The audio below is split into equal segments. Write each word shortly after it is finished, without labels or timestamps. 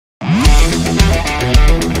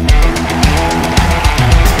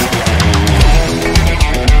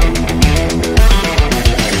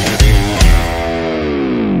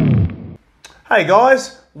Hey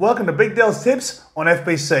guys, welcome to Big Dell's Tips on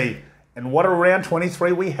FBC. And what a round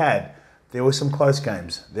 23 we had. There were some close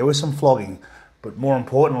games, there was some flogging, but more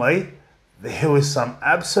importantly, there was some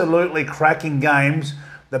absolutely cracking games.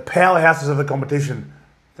 The powerhouses of the competition,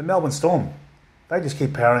 the Melbourne Storm, they just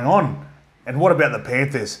keep powering on. And what about the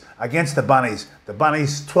Panthers against the Bunnies? The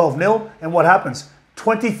Bunnies 12-0, and what happens?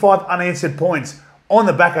 25 unanswered points on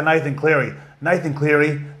the back of Nathan Cleary. Nathan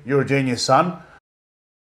Cleary, you're a genius, son.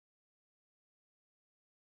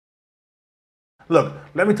 Look,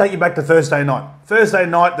 let me take you back to Thursday night. Thursday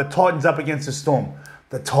night, the Titans up against the Storm.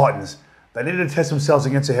 The Titans, they needed to test themselves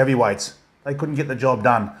against the heavyweights. They couldn't get the job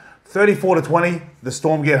done. 34-20, the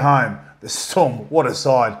Storm get home. The Storm, what a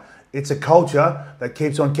side. It's a culture that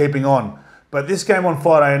keeps on keeping on. But this game on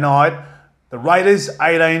Friday night, the Raiders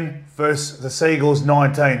 18 versus the Seagulls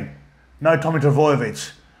 19. No Tommy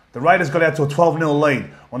Trbojevic. The Raiders got out to a 12-0 lead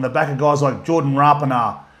on the back of guys like Jordan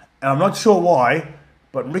Rapana. And I'm not sure why,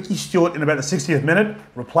 but Ricky Stewart in about the 60th minute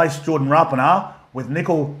replaced Jordan Rapana with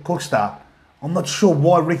Nickel Cookster. I'm not sure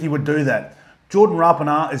why Ricky would do that. Jordan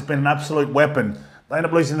Rapana has been an absolute weapon. They end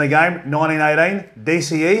up losing the game 19-18.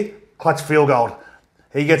 DCE, clutch field goal.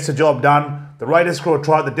 He gets the job done. The Raiders score a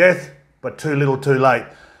try at the death, but too little too late.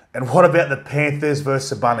 And what about the Panthers versus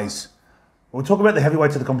the Bunnies? We'll talk about the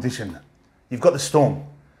heavyweights of the competition. You've got the Storm.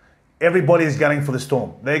 Everybody is gunning for the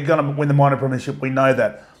Storm. They're going to win the minor premiership. We know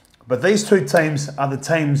that. But these two teams are the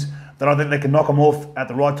teams that I think they can knock them off at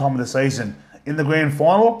the right time of the season. In the grand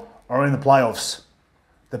final or in the playoffs.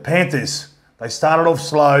 The Panthers, they started off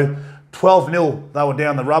slow. 12-0, they were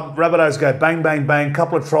down. The Rabbitohs go bang, bang, bang.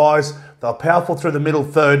 Couple of tries. They were powerful through the middle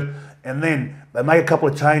third. And then they make a couple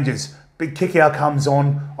of changes. Big Kickout comes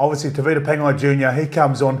on. Obviously, Tavita Pangai Jr., he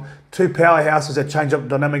comes on. Two powerhouses that change up the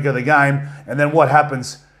dynamic of the game. And then what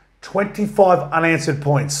happens? 25 unanswered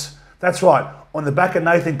points. That's right. On the back of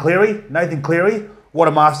Nathan Cleary, what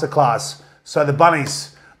a masterclass. So the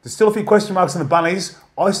Bunnies, there's still a few question marks on the Bunnies.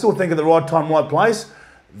 I still think at the right time, right place,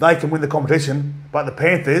 they can win the competition. But the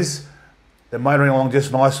Panthers, they're motoring along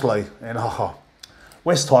just nicely. And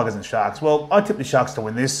West Tigers and Sharks. Well, I tip the Sharks to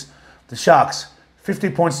win this. The Sharks, 50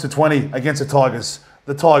 points to 20 against the Tigers.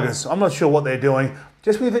 The Tigers, I'm not sure what they're doing.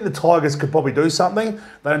 Just when you think the Tigers could probably do something,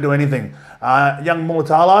 they don't do anything. Young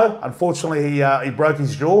Mulatalo, unfortunately, he broke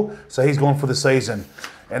his jaw, so he's gone for the season.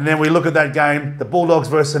 And then we look at that game, the Bulldogs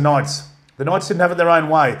versus the Knights. The Knights didn't have it their own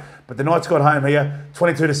way, but the Knights got home here,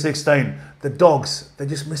 22-16. The Dogs, they're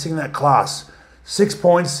just missing that class. 6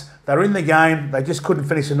 points, they're in the game, they just couldn't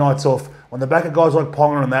finish the Knights off. On the back of guys like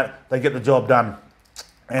Ponga and that, they get the job done.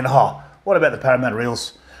 And what about the Parramatta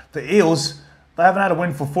Eels? The Eels, they haven't had a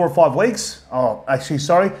win for 4 or 5 weeks. Oh, actually,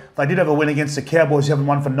 sorry. They did have a win against the Cowboys. Who haven't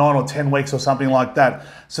won for 9 or 10 weeks or something like that.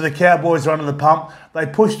 So the Cowboys are under the pump. They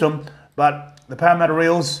pushed them, but the Parramatta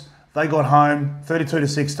Eels, they got home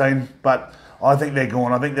 32-16. But I think they're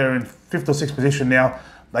gone. I think they're in 5th or 6th position now.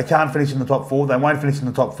 They can't finish in the top 4. They won't finish in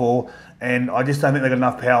the top 4. And I just don't think they've got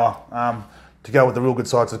enough power to go with the real good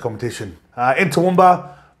sides of the competition. In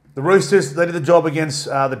Toowoomba, the Roosters, they did the job against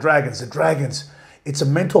the Dragons. The Dragons, it's a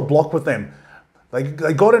mental block with them. They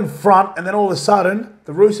got in front, and then all of a sudden,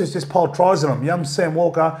 the Roosters just piled tries on them. Young Sam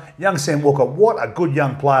Walker, what a good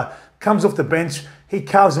young player. Comes off the bench, he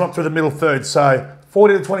carves them up through the middle third. So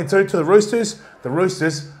 40-22 to the Roosters. The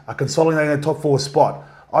Roosters are consolidating their top 4 spot.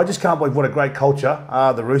 I just can't believe what a great culture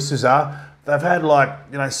the Roosters are. They've had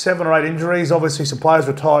 7 or 8 injuries. Obviously, some players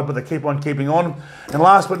retired, but they keep on keeping on. And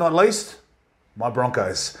last but not least, my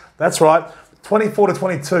Broncos. That's right,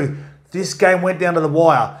 24-22. This game went down to the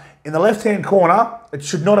wire. In the left-hand corner, it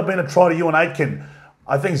should not have been a try to Ewan Aitken.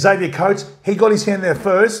 I think Xavier Coates, he got his hand there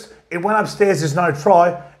first. It went upstairs, there's no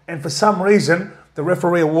try. And for some reason, the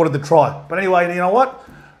referee awarded the try. But anyway, you know what?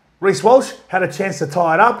 Reece Walsh had a chance to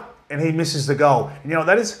tie it up, and he misses the goal. And you know what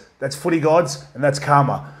that is? That's footy gods, and that's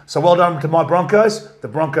karma. So well done to my Broncos. The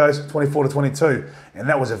Broncos, 24-22. And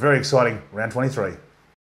that was a very exciting round 23.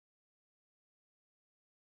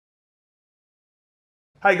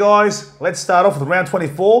 Hey guys, let's start off with round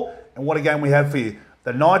 24, and what a game we have for you.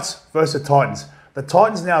 The Knights versus the Titans. The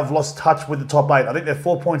Titans now have lost touch with the top 8. I think they're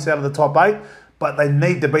 4 points out of the top 8, but they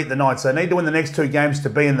need to beat the Knights. They need to win the next 2 games to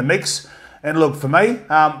be in the mix. And look, for me,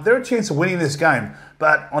 they're a chance of winning this game,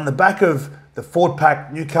 but on the back of the forward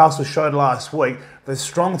pack Newcastle showed last week, they're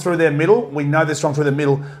strong through their middle. We know they're strong through the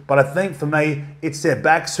middle, but I think for me, it's their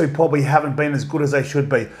backs who probably haven't been as good as they should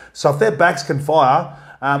be. So if their backs can fire,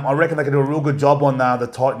 I reckon they can do a real good job on the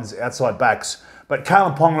Titans' outside backs. But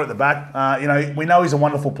Kalen Ponga at the back, we know he's a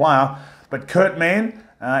wonderful player, but Kurt Mann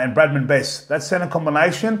and Bradman Best, that centre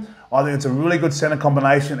combination, I think it's a really good centre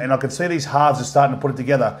combination, and I can see these halves are starting to put it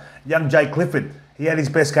together. Young Jake Clifford, he had his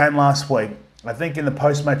best game last week. I think in the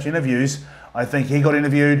post-match interviews, I think he got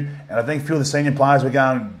interviewed, and I think a few of the senior players were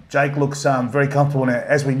going, Jake looks very comfortable now.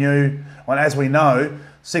 As we know,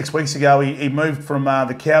 6 weeks ago he moved from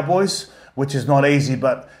the Cowboys, which is not easy,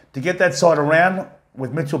 but to get that side around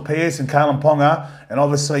with Mitchell Pearce and Kalen Ponga, and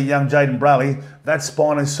obviously young Jaden Bradley, that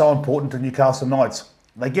spine is so important to Newcastle Knights.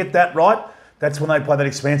 They get that right, that's when they play that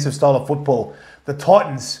expansive style of football. The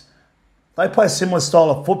Titans, they play a similar style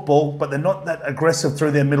of football, but they're not that aggressive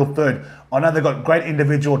through their middle third. I know they've got great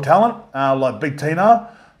individual talent, like Big Tino,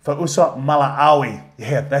 for Usa Malaawi.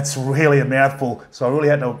 Yeah, that's really a mouthful, so I really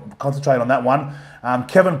had to concentrate on that one.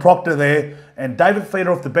 Kevin Proctor there, and David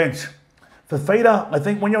Feeder off the bench. For Feeder, I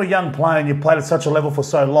think when you're a young player and you've played at such a level for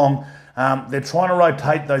so long, they're trying to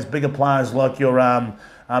rotate those bigger players like your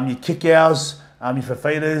Kickows, your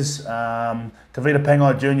Fafiters, Tavita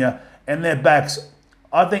Pangai Jr., and their backs.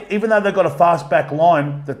 I think even though they've got a fast back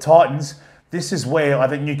line, the Titans, this is where I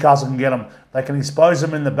think Newcastle can get them. They can expose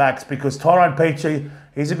them in the backs because Tyrone Peachy,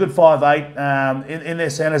 he's a good 5'8", in their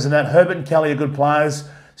centres and that. Herbert and Kelly are good players.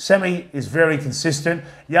 Semi is very consistent.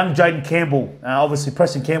 Young Jaden Campbell, obviously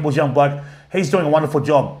Preston Campbell's young bloke, he's doing a wonderful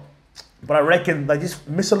job. But I reckon they just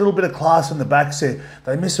miss a little bit of class in the backs there.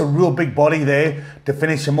 They miss a real big body there to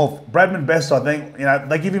finish him off. Bradman Best, I think,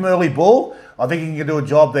 they give him early ball. I think he can do a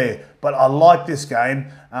job there. But I like this game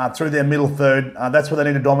through their middle third. That's where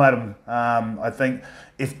they need to dominate them. I think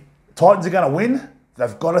if Titans are going to win,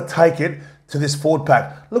 they've got to take it to this forward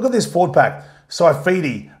pack. Look at this forward pack.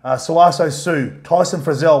 Saifidi, Suaso Sue, Tyson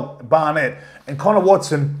Frizzell, Barnett, and Connor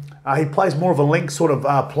Watson. He plays more of a link sort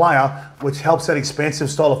of player, which helps that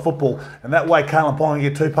expansive style of football. And that way, Kalen Pong can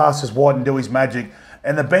get two passes wide and do his magic.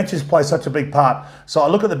 And the benches play such a big part. So I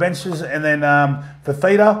look at the benches, and then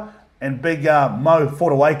Fafita and big Mo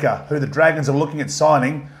Fortawaka, who the Dragons are looking at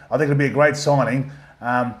signing. I think it'll be a great signing.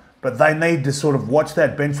 But they need to sort of watch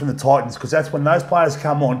that bench from the Titans, because that's when those players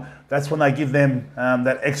come on, that's when they give them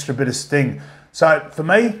that extra bit of sting. So for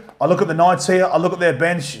me, I look at the Knights here, I look at their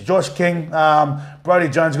bench, Josh King, Brodie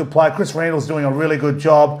Jones, a good player, Chris Randall's doing a really good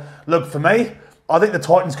job. Look, for me, I think the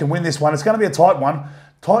Titans can win this one. It's going to be a tight one.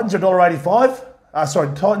 Titans are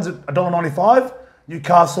 $1.85, Titans are $1.95,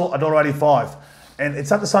 Newcastle $1.85. And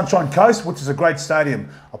it's at the Sunshine Coast, which is a great stadium.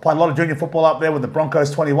 I played a lot of junior football up there with the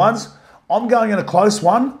Broncos 21s. I'm going in a close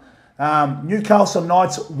one. Newcastle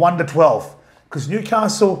Knights 1-12. Because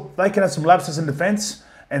Newcastle, they can have some lapses in defence,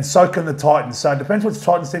 and so can the Titans. So it depends which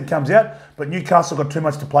Titans team comes out, but Newcastle got too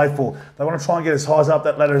much to play for. They want to try and get as high up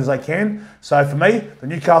that ladder as they can. So for me, the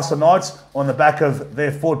Newcastle Knights on the back of their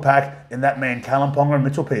forward pack in that man, Kalen Ponga and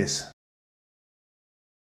Mitchell Pearce.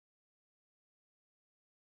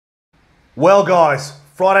 Well, guys,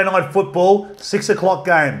 Friday night football, 6 o'clock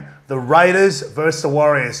game. The Raiders versus the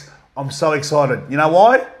Warriors. I'm so excited. You know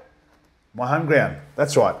why? My home ground.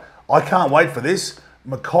 That's right. I can't wait for this.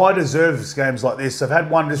 Mackay deserves games like this. They've had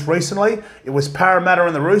one just recently. It was Parramatta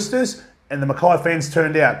and the Roosters, and the Mackay fans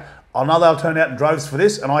turned out. I know they'll turn out in droves for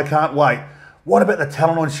this, and I can't wait. What about the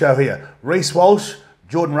talent on show here? Reece Walsh,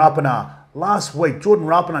 Jordan Rapana. Last week, Jordan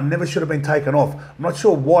Rapana never should have been taken off. I'm not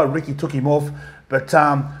sure why Ricky took him off, but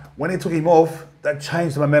when he took him off, that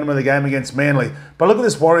changed the momentum of the game against Manly. But look at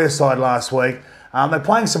this Warriors side last week. They're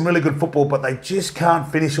playing some really good football, but they just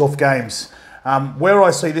can't finish off games. Where I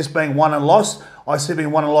see this being won and lost, I see it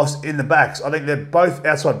being won and lost in the backs. I think they're both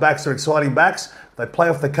outside backs. They're exciting backs. They play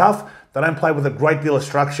off the cuff. They don't play with a great deal of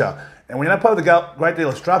structure. And when you don't play with a great deal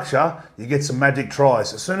of structure, you get some magic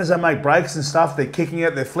tries. As soon as they make breaks and stuff, they're kicking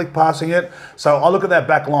it, they're flick passing it. So I look at that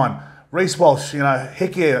back line. Reece Walsh,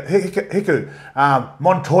 Hiku,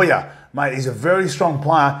 Montoya. Mate, he's a very strong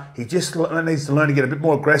player. He just needs to learn to get a bit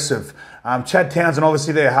more aggressive. Chad Townsend,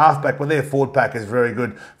 obviously their halfback, but their forward pack is very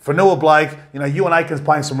good. Fanua Blake, Ewan Aiken's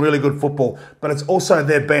playing some really good football, but it's also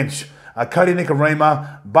their bench. Cody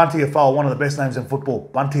Nikorima, Bunty Afoa, one of the best names in football.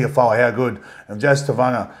 Bunty Afoa, how good. And Jazz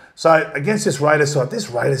Tavanga. So against this Raiders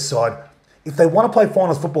side, if they want to play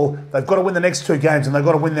finals football, they've got to win the next two games, and they've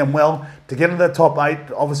got to win them well to get into the top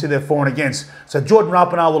 8. Obviously, they're for and against. So Jordan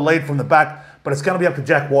Rapana will lead from the back, but it's going to be up to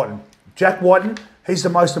Jack Whiten. Jack Whiten, he's the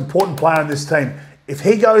most important player in this team. If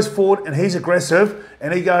he goes forward and he's aggressive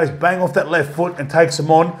and he goes bang off that left foot and takes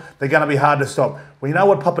them on, they're going to be hard to stop. We know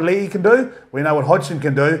what Papali'i can do. We know what Hodgson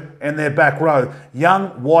can do, and their back row. Young,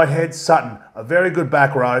 Whitehead, Sutton, a very good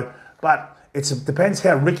back row, but it depends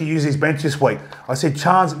how Ricky uses his bench this week. I see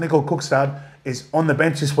Chance Nickel Cookstad is on the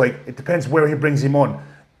bench this week. It depends where he brings him on.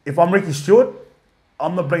 If I'm Ricky Stewart,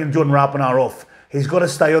 I'm not bringing Jordan Rapana off. He's got to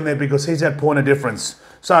stay on there because he's that point of difference.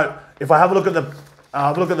 So if I have a look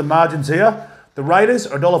at the margins here, the Raiders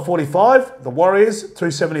are $1.45, the Warriors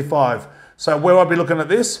 $2.75. So where I'd be looking at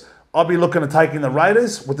this, I'll be looking at taking the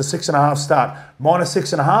Raiders with the 6.5 start. Minus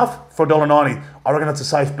 6.5 for $1.90. I reckon that's a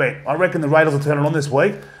safe bet. I reckon the Raiders will turn it on this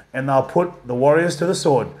week and they'll put the Warriors to the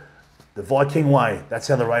sword. The Viking way. That's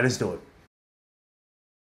how the Raiders do it.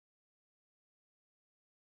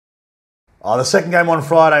 Oh, the second game on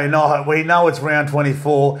Friday night, we know it's round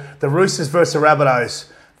 24. The Roosters versus the Rabbitohs.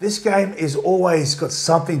 This game is always got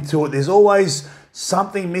something to it. There's always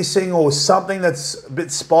something missing or something that's a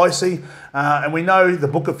bit spicy. And we know the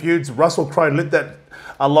Book of Feuds, Russell Crowe lit that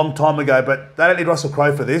a long time ago, but they don't need Russell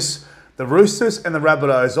Crowe for this. The Roosters and the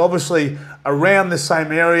Rabbitohs, obviously around the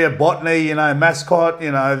same area, Botany, Mascot,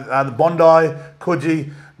 the Bondi,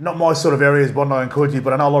 Coogee. Not my sort of areas, Bondi and Coogee,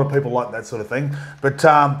 but I know a lot of people like that sort of thing. But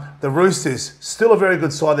the Roosters, still a very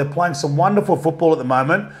good side. They're playing some wonderful football at the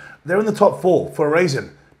moment. They're in the top 4 for a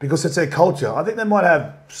reason, because it's their culture. I think they might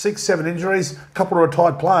have 6, 7 injuries, a couple of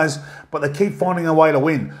retired players, but they keep finding a way to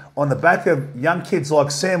win. On the back of young kids like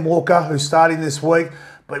Sam Walker, who's starting this week.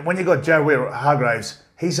 But when you've got Joey Hargraves,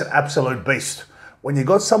 he's an absolute beast. When you've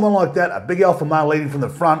got someone like that, a big alpha male leading from the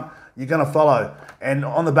front, you're going to follow. And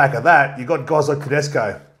on the back of that, you've got guys like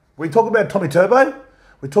Tedesco. We talk about Tommy Turbo,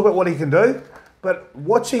 we talk about what he can do, but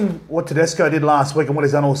watching what Tedesco did last week and what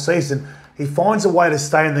he's done all season, he finds a way to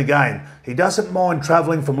stay in the game. He doesn't mind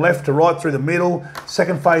travelling from left to right through the middle,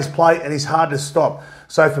 second phase play, and he's hard to stop.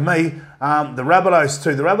 So for me, the Rabbitohs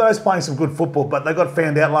too. The Rabbitohs playing some good football, but they got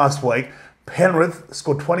found out last week. Penrith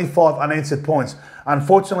scored 25 unanswered points.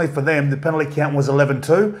 Unfortunately for them, the penalty count was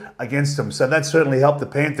 11-2 against them, so that certainly helped the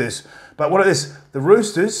Panthers. But what are this? The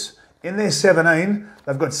Roosters, in their 17,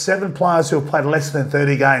 they've got 7 players who have played less than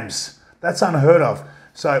 30 games. That's unheard of.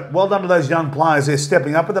 So well done to those young players. They're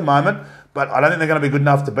stepping up at the moment, but I don't think they're going to be good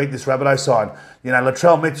enough to beat this Rabbitoh side.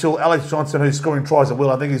 Latrell Mitchell, Alex Johnson, who's scoring tries at will.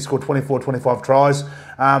 I think he's scored 24, 25 tries.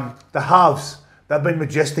 The halves, they've been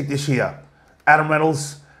majestic this year. Adam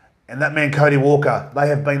Reynolds and that man Cody Walker, they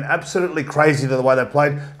have been absolutely crazy to the way they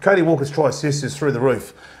played. Cody Walker's try assist is through the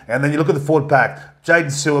roof. And then you look at the forward pack,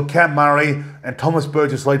 Jaden Sewer, Cam Murray and Thomas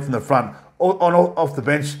Burgess lead from the front. Off the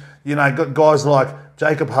bench, got guys like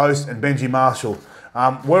Jacob Host and Benji Marshall.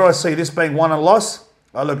 Where I see this being won and lost,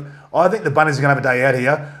 I think the Bunnies are going to have a day out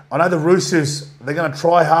here. I know the Roosters, they're going to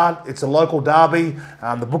try hard. It's a local derby,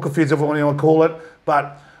 the Book of Feuds, whatever you want to call it.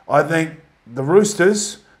 But I think the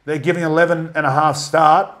Roosters, they're giving 11.5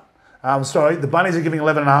 start. The Bunnies are giving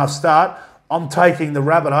 11.5 start. I'm taking the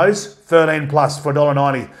Rabbitohs 13 plus for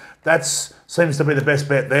 $1.90. That seems to be the best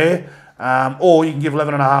bet there. Or you can give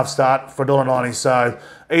 11.5 start for $1.90. So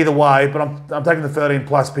either way, but I'm taking the 13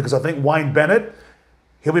 plus because I think Wayne Bennett,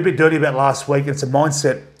 he'll be a bit dirty about last week. It's a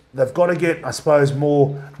mindset. They've got to get, I suppose,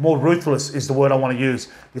 more ruthless is the word I want to use.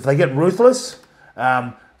 If they get ruthless,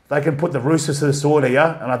 they can put the Roosters to the sword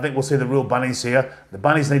here, and I think we'll see the real Bunnies here. The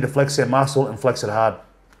Bunnies need to flex their muscle and flex it hard.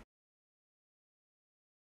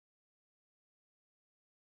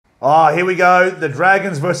 Here we go. The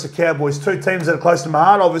Dragons versus the Cowboys. 2 teams that are close to my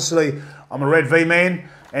heart. Obviously, I'm a Red V man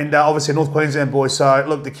and obviously a North Queensland boy. So,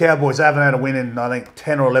 look, the Cowboys haven't had a win in, I think,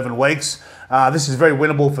 10 or 11 weeks. This is very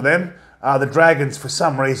winnable for them. The Dragons, for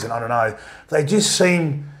some reason, I don't know, they just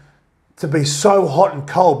seem to be so hot and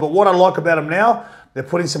cold. But what I like about them now, they're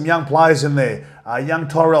putting some young players in there. Young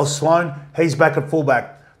Tyrell Sloan, he's back at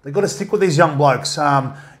fullback. They've got to stick with these young blokes.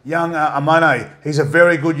 Young Amone, he's a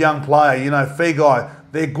very good young player. Fegai,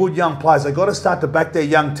 they're good young players. They've got to start to back their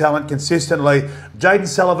young talent consistently. Jaden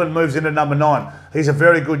Sullivan moves into number 9. He's a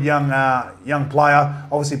very good young player.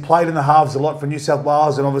 Obviously played in the halves a lot for New South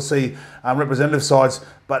Wales and obviously representative sides.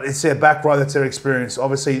 But it's their back row that's their experience.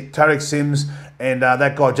 Obviously Tarek Sims and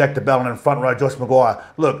that guy Jack DeBellin in front row, Josh Maguire.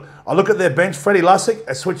 Look, I look at their bench. Freddie Lussick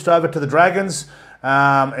has switched over to the Dragons.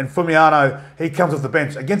 And Fumiano, he comes off the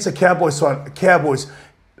bench. Against the Cowboys side, Cowboys,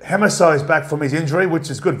 Hamaso is back from his injury, which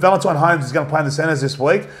is good. Valentine Holmes is going to play in the centres this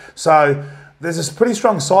week. So there's this pretty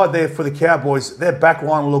strong side there for the Cowboys. Their back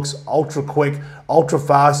line looks ultra quick, ultra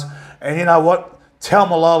fast. And you know what? Tal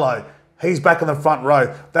Malolo, he's back in the front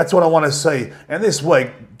row. That's what I want to see. And this week,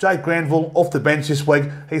 Jake Granville off the bench this week.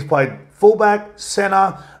 He's played fullback,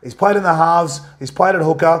 centre. He's played in the halves. He's played at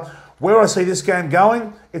hooker. Where I see this game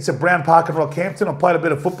going, it's at Brown Park in Rockhampton. I played a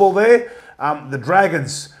bit of football there. The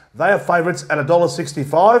Dragons, they are favourites at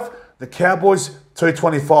 $1.65. The Cowboys,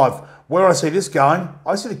 $2.25. Where I see this going,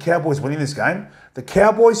 I see the Cowboys winning this game. The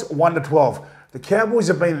Cowboys, 1-12. The Cowboys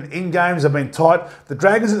have been in games, have been tight. The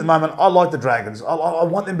Dragons at the moment, I like the Dragons. I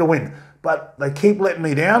want them to win. But they keep letting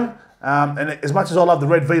me down. And as much as I love the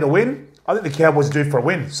Red V to win, I think the Cowboys are due for a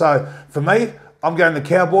win. So for me, I'm going the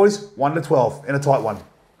Cowboys, 1-12 in a tight one.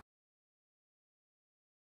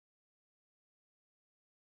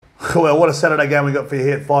 Well, what a Saturday game we got for you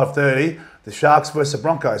here at 5:30. The Sharks versus the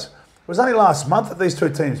Broncos. was only last month that these two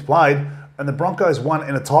teams played, and the Broncos won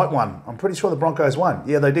in a tight one. I'm pretty sure the Broncos won.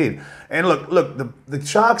 Yeah, they did. And look, the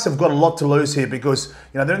Sharks have got a lot to lose here because,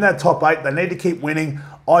 they're in that top 8. They need to keep winning.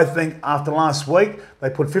 I think after last week, they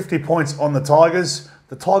put 50 points on the Tigers.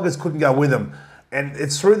 The Tigers couldn't go with them. And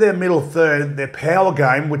it's through their middle third, their power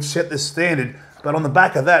game, which set the standard. But on the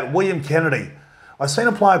back of that, William Kennedy. I seen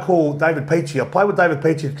a player called David Peachey. I played with David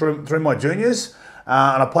Peachey through my juniors.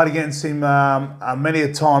 And I played against him many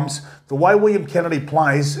a times. The way William Kennedy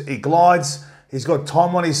plays, he glides, he's got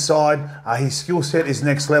time on his side, his skill set is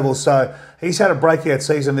next level. So he's had a breakout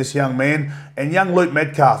season, this young man. And young Luke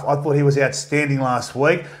Metcalf, I thought he was outstanding last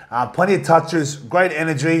week. Plenty of touches, great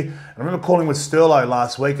energy. I remember calling with Sterlo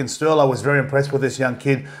last week, and Sterlo was very impressed with this young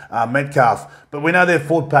kid, Metcalf. But we know their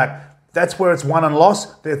forward pack, that's where it's won and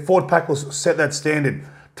lost. Their forward pack will set that standard.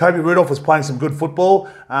 Toby Rudolph was playing some good football.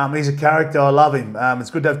 He's a character. I love him.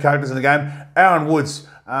 It's good to have characters in the game. Aaron Woods.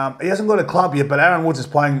 He hasn't got a club yet, but Aaron Woods is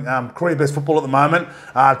playing career best football at the moment.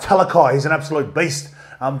 Talakai, he's an absolute beast.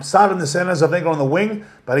 Started in the centres, I think, on the wing,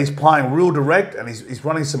 but he's playing real direct and he's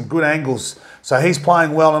running some good angles. So he's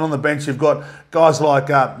playing well. And on the bench, you've got guys like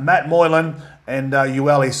Matt Moylan and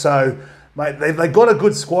Ueli. So, mate, they've got a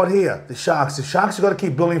good squad here, the Sharks. The Sharks have got to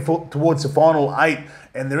keep building towards the final 8.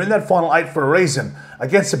 And they're in that final 8 for a reason.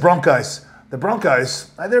 Against the Broncos. The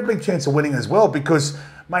Broncos, they're a big chance of winning as well because,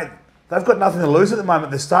 mate, they've got nothing to lose at the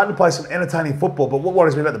moment. They're starting to play some entertaining football. But what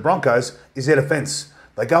worries me about the Broncos is their defence.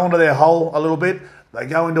 They go into their hole a little bit. They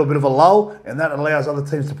go into a bit of a lull, and that allows other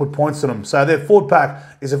teams to put points on them. So their forward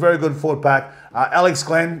pack is a very good forward pack. Alex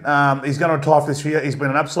Glenn, he's going to retire for this year. He's been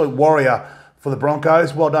an absolute warrior for the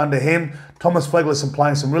Broncos. Well done to him. Thomas Fleglerson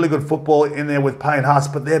playing some really good football in there with Payne Haas,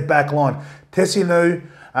 but their back line. Tessie New,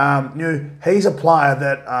 he's a player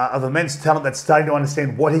that of immense talent that's starting to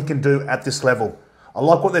understand what he can do at this level. I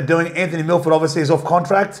like what they're doing. Anthony Milford obviously is off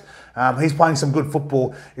contract. He's playing some good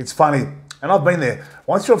football. It's funny. And I've been there.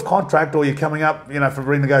 Once you're off contract or you're coming up, for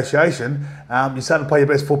renegotiation, you start to play your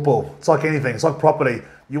best football. It's like anything. It's like property.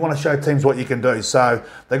 You want to show teams what you can do. So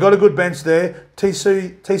they've got a good bench there.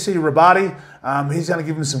 TC Rabati, he's going to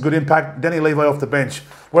give them some good impact. Danny Levi off the bench.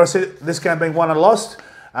 Where I see this game being won and lost,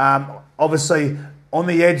 obviously on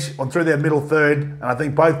the edge, through their middle third, and I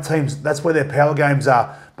think both teams, that's where their power games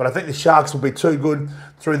are. But I think the Sharks will be too good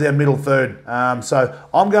through their middle third. So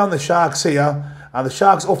I'm going the Sharks here. The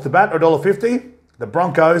Sharks off the bat are $1.50. The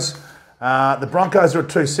Broncos are at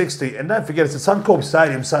 $2.60. And don't forget, it's at Suncorp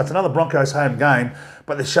Stadium, so it's another Broncos home game.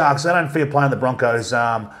 But the Sharks, they don't fear playing the Broncos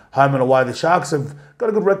home and away. The Sharks have got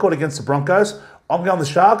a good record against the Broncos. I'm going the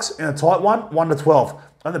Sharks in a tight one, 1-12.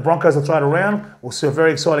 And the Broncos will throw it around. We'll see a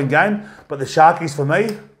very exciting game. But the Sharkies, for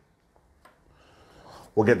me,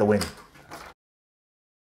 will get the win.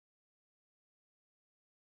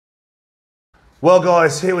 Well,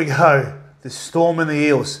 guys, here we go. The Storm and the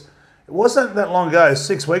Eels. It wasn't that long ago,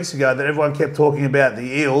 6 weeks ago, that everyone kept talking about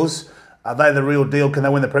the Eels. Are they the real deal? Can they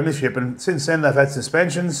win the premiership? And since then, they've had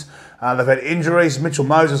suspensions. They've had injuries. Mitchell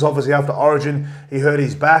Moses, obviously, after Origin, he hurt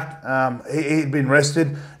his back. He'd been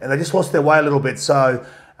rested. And they just lost their way a little bit. So,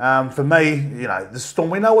 for me, the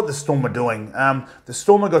Storm, we know what the Storm are doing. The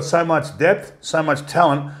Storm have got so much depth, so much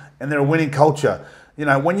talent, and they're a winning culture.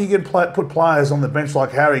 When you put players on the bench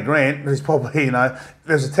like Harry Grant, who's probably, if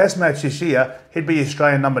there's a test match this year, he'd be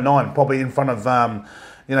Australian number 9, probably in front of,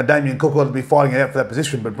 Damien Cook will be fighting it out for that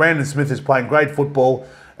position. But Brandon Smith is playing great football,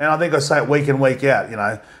 and I think I say it week in, week out.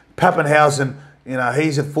 Pappenhausen,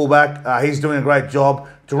 he's at fullback. He's doing a great job.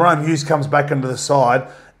 Jerome Hughes comes back into the side,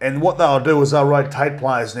 and what they'll do is they'll rotate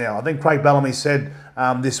players now. I think Craig Bellamy said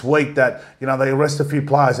this week that they rest a few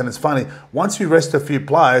players, and it's funny. Once you rest a few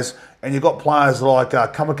players, and you've got players like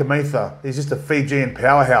Kamakamitha, he's just a Fijian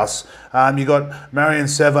powerhouse. You've got Marion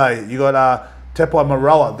Seve, you've got Tepai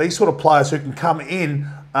Maroa, these sort of players who can come in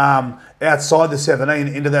outside the 17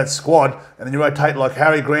 into that squad, and then you rotate like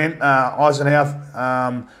Harry Grant,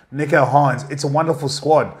 Eisenhower, Nico Hines. It's a wonderful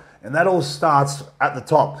squad, and that all starts at the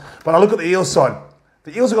top. But I look at the Eels side.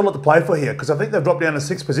 The Eels have got a lot to play for here because I think they've dropped down to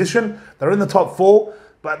 6th position. They're in the top 4,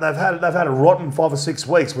 but they've had a rotten 5 or 6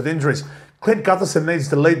 weeks with injuries. Clint Gutherson needs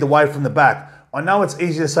to lead the way from the back. I know it's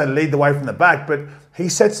easy to say lead the way from the back, but he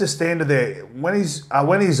sets the standard there. When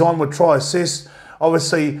he's on with try assists,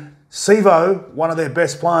 obviously Sivo, one of their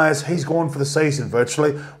best players, he's gone for the season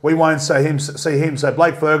virtually. We won't see him. So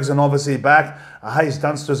Blake Ferguson obviously back. Hayes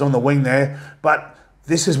Dunster's on the wing there. But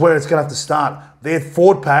this is where it's going to have to start. Their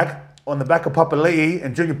forward pack on the back of Papali'i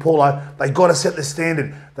and Junior Paulo, they've got to set the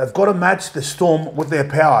standard. They've got to match the Storm with their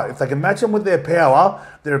power. If they can match them with their power,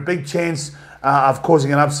 they're a big chance of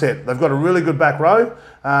causing an upset. They've got a really good back row,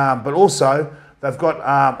 but also They've got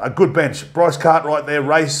a good bench. Bryce Cartwright there,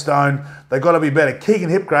 Ray Stone. They've got to be better. Keegan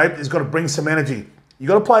Hipgrave has got to bring some energy. You've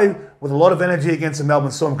got to play with a lot of energy against the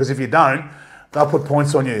Melbourne Storm, because if you don't, they'll put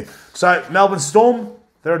points on you. So Melbourne Storm,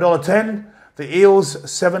 they're $1.10. The Eels,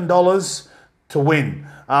 $7 to win.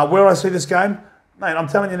 Where I see this game, mate, I'm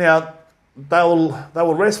telling you now, they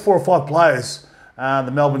will rest 4 or 5 players, the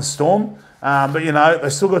Melbourne Storm. But, you know,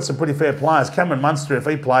 they've still got some pretty fair players. Cameron Munster, if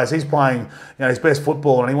he plays, he's playing, you know, his best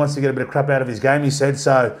football, and he wants to get a bit of crap out of his game, he said.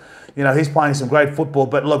 So, you know, he's playing some great football.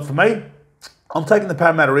 But look, for me, I'm taking the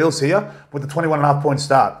Parramatta Eels here with the 21.5 point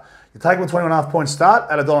start. You take them with 21.5 point start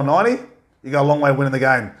at $1.90, you go a long way winning the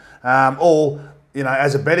game. Or, you know,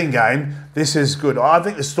 as a betting game, this is good. I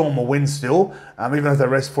think the Storm will win still, even if they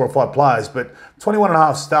rest 4 or 5 players. But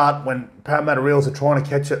 21.5 start when Parramatta Eels are trying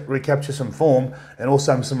to recapture some form and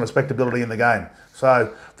also some respectability in the game.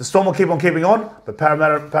 So the Storm will keep on keeping on, but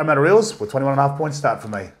Parramatta Eels with 21.5 point start for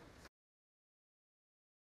me.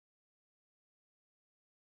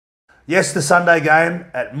 Yes, the Sunday game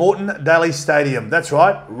at Moreton Daly Stadium. That's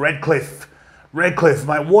right, Redcliffe. Redcliffe,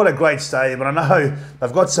 mate, what a great stadium. And I know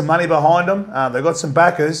they've got some money behind them. They've got some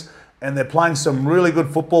backers, and they're playing some really good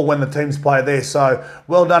football when the teams play there. So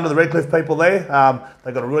well done to the Redcliffe people there.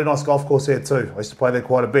 They've got a really nice golf course there too. I used to play there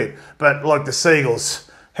quite a bit. But like the Seagulls,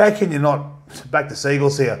 how can you not back the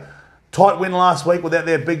Seagulls here? Tight win last week without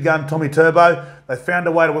their big gun, Tommy Turbo. They found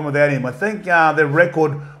a way to win without him. I think their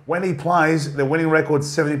record, when he plays, their winning record's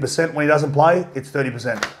 70%. When he doesn't play, it's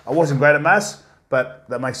 30%. I wasn't great at maths, but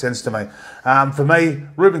that makes sense to me. For me,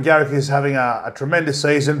 Ruben Garrick is having a tremendous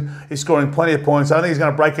season. He's scoring plenty of points. I don't think he's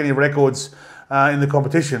going to break any records in the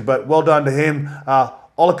competition, but well done to him.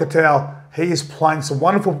 Ola Katau, he is playing some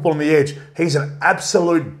wonderful football on the edge. He's an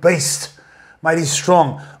absolute beast. Mate, he's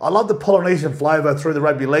strong. I love the Polynesian flavour through the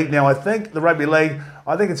Rugby League now. I think the Rugby League,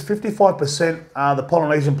 I think it's 55% the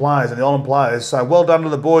Polynesian players and the island players. So well done to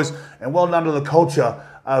the boys, and well done to the culture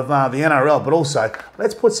of the NRL. But also,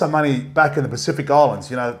 let's put some money back in the Pacific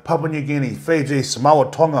Islands. You know, Papua New Guinea, Fiji,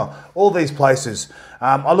 Samoa, Tonga, all these places.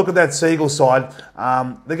 I look at that Seagull side.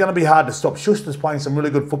 They're going to be hard to stop. Schuster's playing some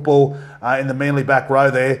really good football in the Manly back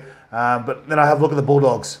row there. But then I have a look at the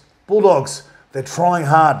Bulldogs. Bulldogs, they're trying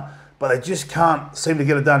hard, but they just can't seem to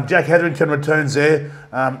get it done. Jack Hetherington returns there.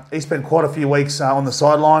 He spent quite a few weeks on the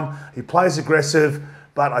sideline. He plays aggressive,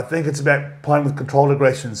 but I think it's about playing with controlled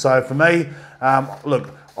aggression. So for me, look,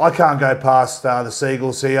 I can't go past the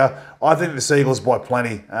Seagulls here. I think the Seagulls by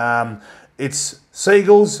plenty. It's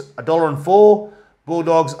Seagulls, $1.04,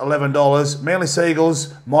 Bulldogs, $11. Manly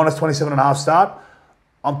Seagulls, minus 27.5 start.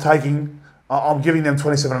 I'm giving them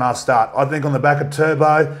 27.5 start. I think on the back of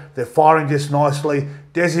Turbo, they're firing just nicely.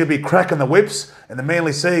 Desi will be cracking the whips, and the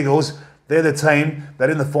Manly Seagulls, they're the team that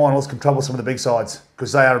in the finals can trouble some of the big sides,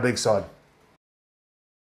 because they are a big side.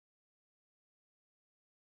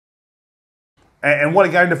 And what a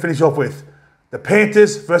game to finish off with. The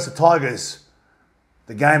Panthers versus the Tigers.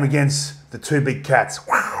 The game against the two big cats.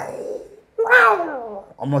 Wow. Wow.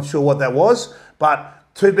 I'm not sure what that was, but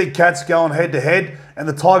two big cats going head to head, and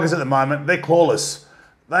the Tigers at the moment, they're clawless.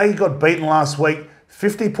 They got beaten last week,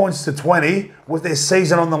 50 points to 20 with their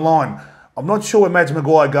season on the line. I'm not sure where Madge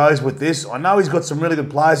Maguire goes with this. I know he's got some really good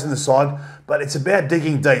players in the side, but it's about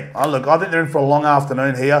digging deep. Look, I think they're in for a long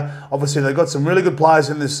afternoon here. Obviously, they've got some really good players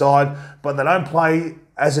in this side, but they don't play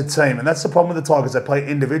as a team. And that's the problem with the Tigers. They play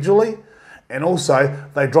individually, and also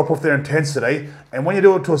they drop off their intensity. And when you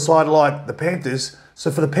do it to a side like the Panthers,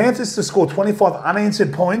 so for the Panthers to score 25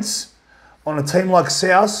 unanswered points on a team like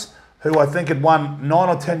South, who I think had won 9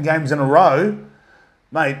 or 10 games in a row,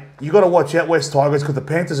 mate, you got to watch out West Tigers, because the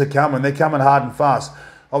Panthers are coming. They're coming hard and fast.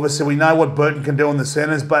 Obviously, we know what Burton can do in the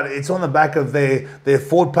centres, but it's on the back of their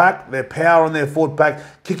forward pack, their power on their forward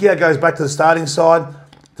pack. Kikio goes back to the starting side.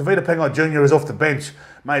 Tavita Pengai Jr. is off the bench.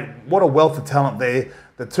 Mate, what a wealth of talent there.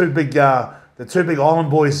 The two big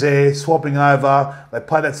Island boys there swapping over. They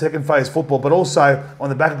play that second phase football, but also on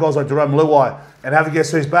the back of guys like Jerome Luai. And have a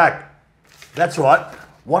guess who's back? That's right,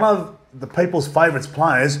 one of the people's favourites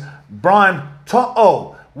players, Brian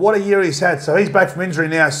To'o. What a year he's had. So he's back from injury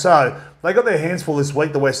now. So they got their hands full this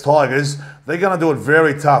week, the West Tigers. They're going to do it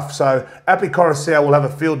very tough. So Api Coruscant will have a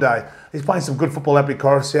field day. He's playing some good football, Api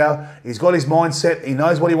Coruscant. He's got his mindset. He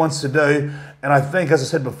knows what he wants to do. And I think, as I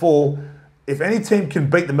said before, if any team can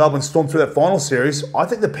beat the Melbourne Storm through that final series, I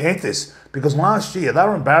think the Panthers, because last year they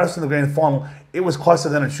were embarrassed in the grand final. It was closer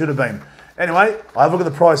than it should have been. Anyway, I have a look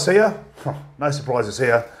at the price here. No surprises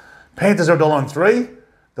here. Panthers are $1.03.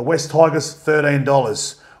 The West Tigers,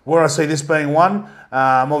 $13. Where I see this being won,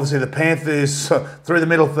 obviously the Panthers through the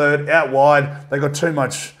middle third, out wide. They got too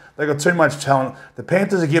much talent. The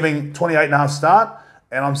Panthers are giving 28.5 start,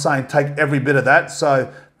 and I'm saying take every bit of that.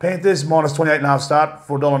 So Panthers minus 28.5 start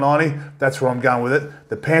for $1.90. That's where I'm going with it.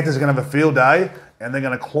 The Panthers are going to have a field day, and they're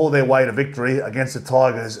going to claw their way to victory against the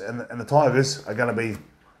Tigers, and the Tigers are going to be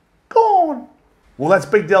gone. Well, that's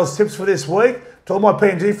Big Dell's tips for this week. To all my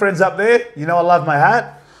PNG friends up there, you know I love my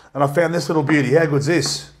hat, and I found this little beauty. How good's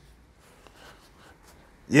this?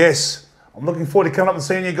 Yes, I'm looking forward to coming up and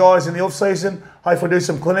seeing you guys in the off-season. Hopefully do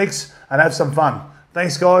some clinics and have some fun.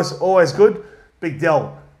 Thanks, guys. Always good. Big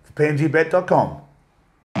Dell for PNGBet.com.